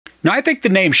Now, I think the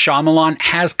name Shyamalan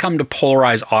has come to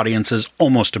polarize audiences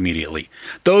almost immediately.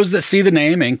 Those that see the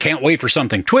name and can't wait for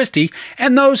something twisty,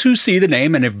 and those who see the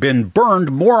name and have been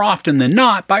burned more often than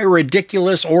not by a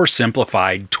ridiculous or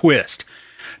simplified twist.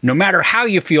 No matter how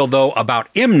you feel, though, about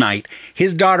M. Night,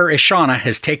 his daughter Ishana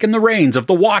has taken the reins of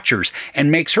The Watchers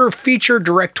and makes her feature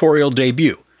directorial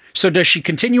debut. So does she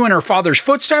continue in her father's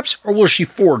footsteps, or will she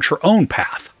forge her own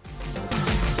path?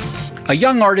 A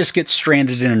young artist gets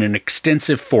stranded in an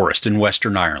extensive forest in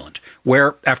Western Ireland,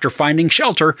 where, after finding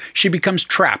shelter, she becomes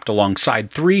trapped alongside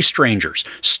 3 strangers,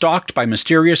 stalked by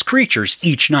mysterious creatures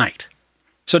each night.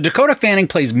 So Dakota Fanning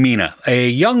plays Mina, a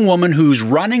young woman who's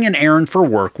running an errand for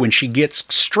work when she gets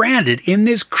stranded in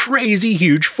this crazy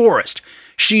huge forest.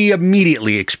 She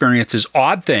immediately experiences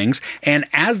odd things, and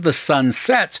as the sun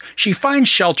sets, she finds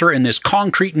shelter in this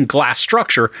concrete and glass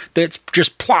structure that's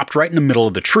just plopped right in the middle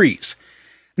of the trees.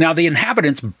 Now, the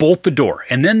inhabitants bolt the door,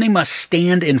 and then they must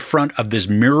stand in front of this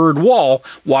mirrored wall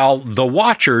while the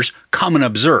Watchers come and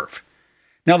observe.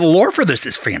 Now, the lore for this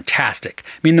is fantastic.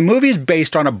 I mean, the movie is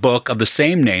based on a book of the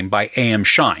same name by A.M.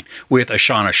 Shine, with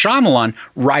Ishana Shyamalan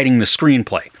writing the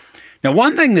screenplay. Now,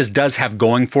 one thing this does have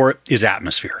going for it is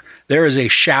atmosphere. There is a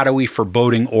shadowy,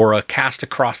 foreboding aura cast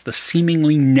across the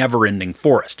seemingly never-ending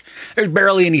forest. There's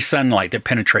barely any sunlight that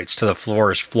penetrates to the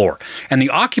forest floor, and the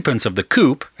occupants of the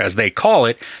coop, as they call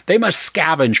it, they must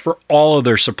scavenge for all of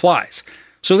their supplies.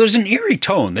 So there's an eerie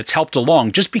tone that's helped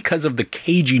along just because of the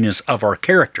caginess of our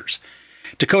characters.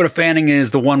 Dakota Fanning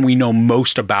is the one we know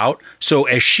most about, so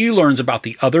as she learns about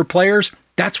the other players,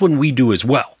 that's when we do as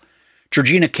well.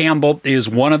 Georgina Campbell is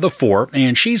one of the 4,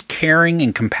 and she's caring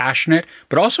and compassionate,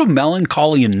 but also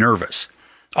melancholy and nervous.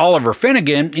 Oliver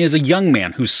Finnegan is a young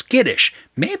man who's skittish,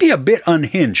 maybe a bit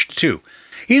unhinged too.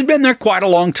 He's been there quite a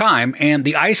long time, and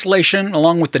the isolation,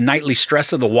 along with the nightly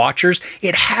stress of the Watchers,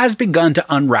 it has begun to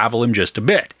unravel him just a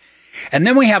bit. And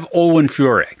then we have Olwen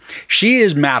Fouéré. She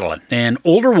is Madeline, an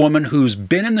older woman who's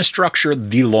been in the structure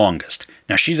the longest.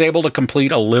 Now, she's able to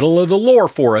complete a little of the lore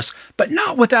for us, but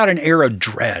not without an air of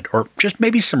dread or just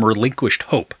maybe some relinquished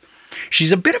hope.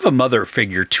 She's a bit of a mother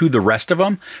figure to the rest of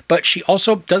them, but she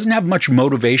also doesn't have much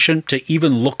motivation to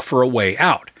even look for a way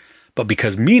out. But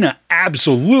because Mina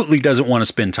absolutely doesn't want to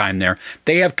spend time there,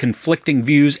 they have conflicting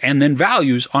views and then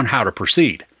values on how to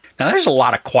proceed. Now, there's a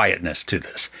lot of quietness to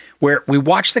this, where we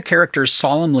watch the characters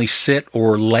solemnly sit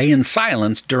or lay in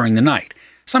silence during the night.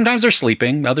 Sometimes they're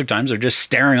sleeping, other times they're just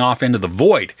staring off into the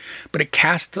void, but it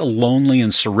casts a lonely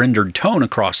and surrendered tone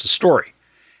across the story.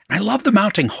 And I love the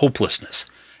mounting hopelessness.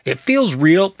 It feels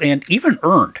real and even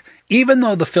earned, even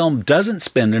though the film doesn't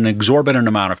spend an exorbitant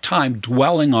amount of time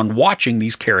dwelling on watching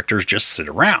these characters just sit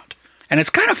around. And it's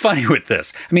kind of funny with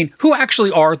this. I mean, who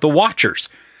actually are the Watchers?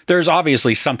 There's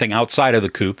obviously something outside of the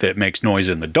coop that makes noise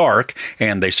in the dark,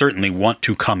 and they certainly want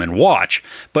to come and watch,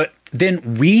 but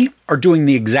then we are doing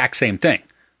the exact same thing.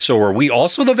 So are we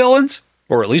also the villains?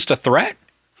 Or at least a threat?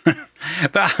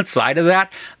 But outside of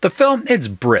that, the film is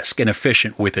brisk and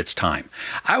efficient with its time.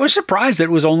 I was surprised that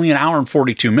it was only 1 hour and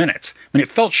 42 minutes. I mean, it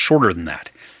felt shorter than that.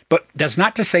 But that's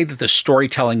not to say that the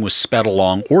storytelling was sped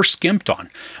along or skimped on.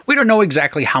 We don't know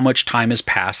exactly how much time has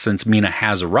passed since Mina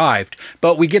has arrived,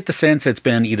 but we get the sense it's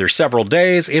been either several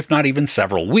days, if not even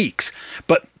several weeks.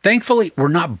 But thankfully, we're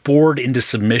not bored into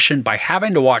submission by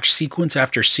having to watch sequence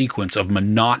after sequence of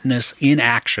monotonous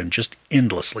inaction just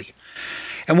endlessly.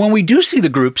 And when we do see the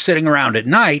group sitting around at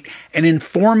night, an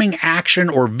informing action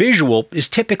or visual is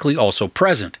typically also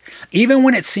present. Even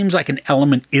when it seems like an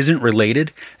element isn't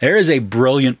related, there is a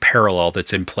brilliant parallel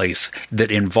that's in place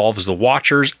that involves the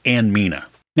Watchers and Mina.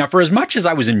 Now, for as much as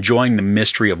I was enjoying the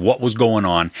mystery of what was going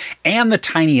on and the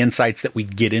tiny insights that we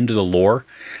get into the lore,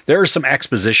 there are some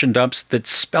exposition dumps that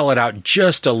spell it out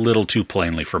just a little too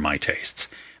plainly for my tastes.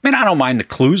 I mean, I don't mind the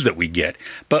clues that we get,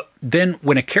 but then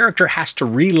when a character has to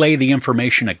relay the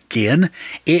information again,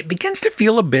 it begins to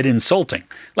feel a bit insulting.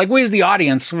 Like we as the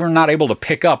audience were not able to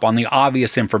pick up on the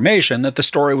obvious information that the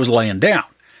story was laying down.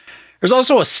 There's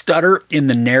also a stutter in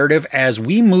the narrative as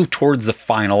we move towards the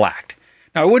final act.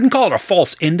 Now, I wouldn't call it a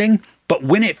false ending, but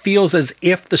when it feels as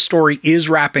if the story is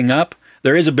wrapping up,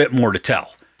 there is a bit more to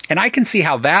tell. And I can see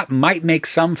how that might make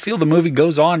some feel the movie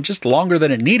goes on just longer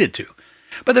than it needed to.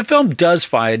 But the film does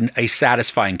find a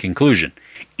satisfying conclusion,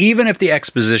 even if the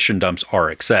exposition dumps are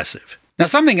excessive. Now,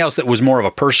 something else that was more of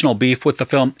a personal beef with the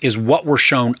film is what we're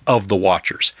shown of the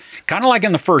Watchers. Kind of like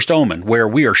in The First Omen, where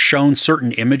we are shown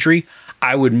certain imagery,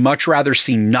 I would much rather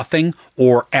see nothing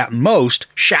or, at most,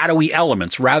 shadowy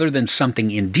elements rather than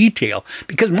something in detail,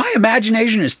 because my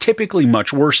imagination is typically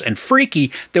much worse and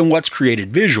freaky than what's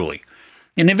created visually.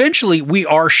 And eventually, we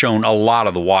are shown a lot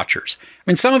of the Watchers. I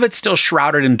mean, some of it's still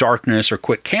shrouded in darkness or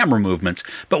quick camera movements,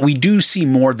 but we do see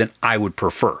more than I would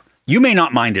prefer. You may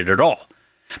not mind it at all.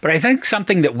 But I think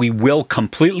something that we will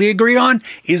completely agree on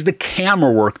is the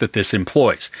camera work that this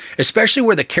employs, especially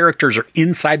where the characters are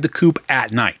inside the coop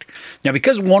at night. Now,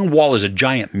 because one wall is a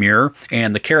giant mirror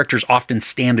and the characters often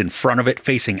stand in front of it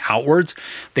facing outwards,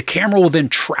 the camera will then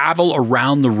travel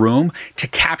around the room to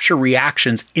capture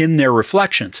reactions in their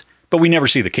reflections, but we never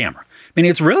see the camera. I mean,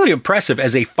 it's really impressive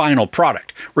as a final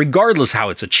product, regardless how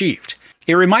it's achieved.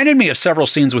 It reminded me of several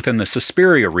scenes within the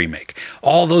Suspiria remake.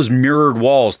 All those mirrored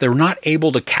walls, they're not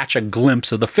able to catch a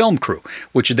glimpse of the film crew,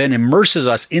 which then immerses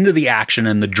us into the action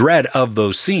and the dread of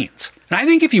those scenes. And I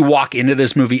think if you walk into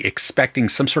this movie expecting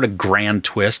some sort of grand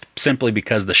twist simply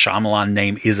because the Shyamalan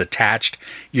name is attached,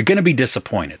 you're going to be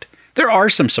disappointed. There are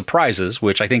some surprises,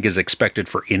 which I think is expected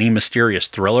for any mysterious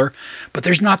thriller, but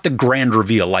there's not the grand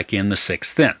reveal like in The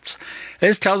Sixth Sense.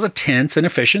 This tells a tense and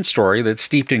efficient story that's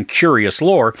steeped in curious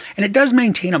lore, and it does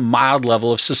maintain a mild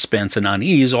level of suspense and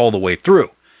unease all the way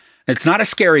through. It's not a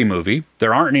scary movie,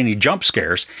 there aren't any jump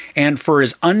scares, and for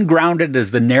as ungrounded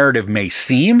as the narrative may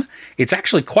seem, it's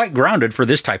actually quite grounded for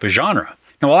this type of genre.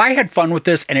 Now, while I had fun with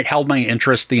this and it held my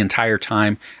interest the entire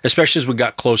time, especially as we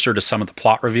got closer to some of the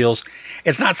plot reveals,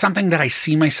 it's not something that I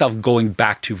see myself going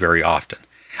back to very often.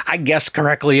 I guessed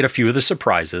correctly at a few of the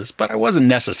surprises, but I wasn't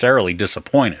necessarily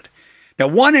disappointed. Now,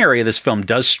 one area this film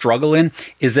does struggle in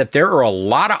is that there are a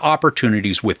lot of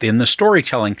opportunities within the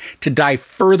storytelling to dive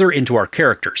further into our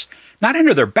characters. Not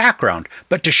into their background,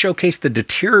 but to showcase the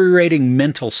deteriorating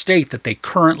mental state that they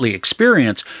currently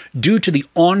experience due to the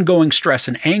ongoing stress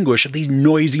and anguish of these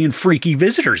noisy and freaky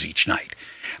visitors each night.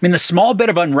 I mean, the small bit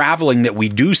of unraveling that we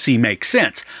do see makes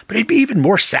sense, but it'd be even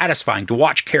more satisfying to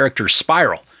watch characters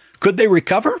spiral. Could they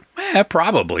recover?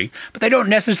 Probably, but they don't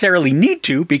necessarily need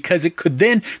to because it could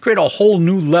then create a whole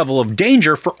new level of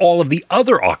danger for all of the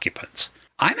other occupants.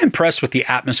 I'm impressed with the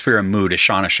atmosphere and mood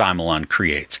Ishana Shyamalan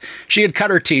creates. She had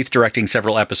cut her teeth directing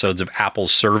several episodes of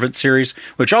Apple's Servant series,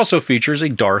 which also features a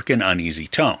dark and uneasy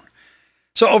tone.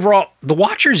 So overall, The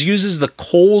Watchers uses the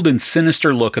cold and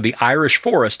sinister look of the Irish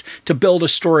forest to build a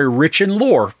story rich in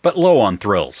lore, but low on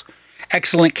thrills.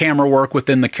 Excellent camera work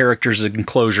within the characters'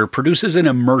 enclosure produces an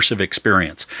immersive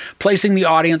experience, placing the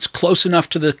audience close enough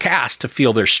to the cast to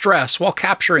feel their stress while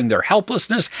capturing their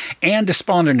helplessness and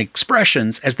despondent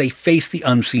expressions as they face the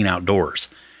unseen outdoors.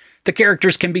 The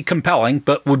characters can be compelling,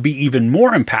 but would be even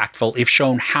more impactful if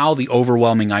shown how the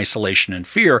overwhelming isolation and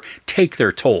fear take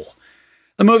their toll.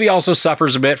 The movie also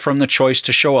suffers a bit from the choice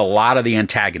to show a lot of the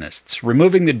antagonists,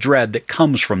 removing the dread that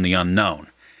comes from the unknown.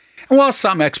 And while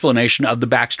some explanation of the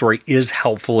backstory is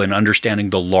helpful in understanding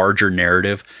the larger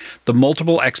narrative, the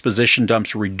multiple exposition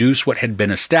dumps reduce what had been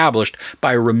established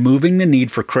by removing the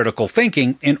need for critical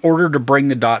thinking in order to bring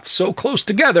the dots so close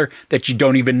together that you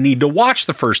don't even need to watch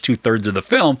the first two-thirds of the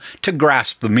film to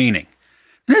grasp the meaning.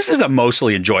 This is a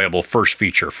mostly enjoyable first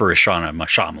feature for Ishana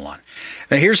Shyamalan.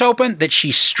 Now here's hoping that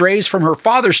she strays from her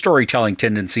father's storytelling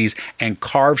tendencies and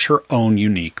carves her own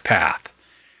unique path.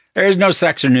 There is no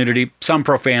sex or nudity, some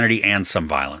profanity, and some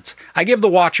violence. I give The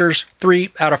Watchers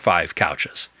 3 out of 5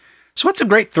 couches. So what's a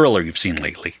great thriller you've seen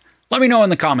lately? Let me know in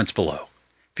the comments below.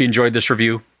 If you enjoyed this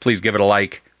review, please give it a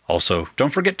like. Also,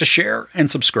 don't forget to share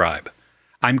and subscribe.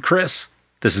 I'm Chris.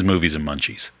 This is Movies and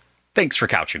Munchies. Thanks for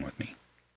couching with me.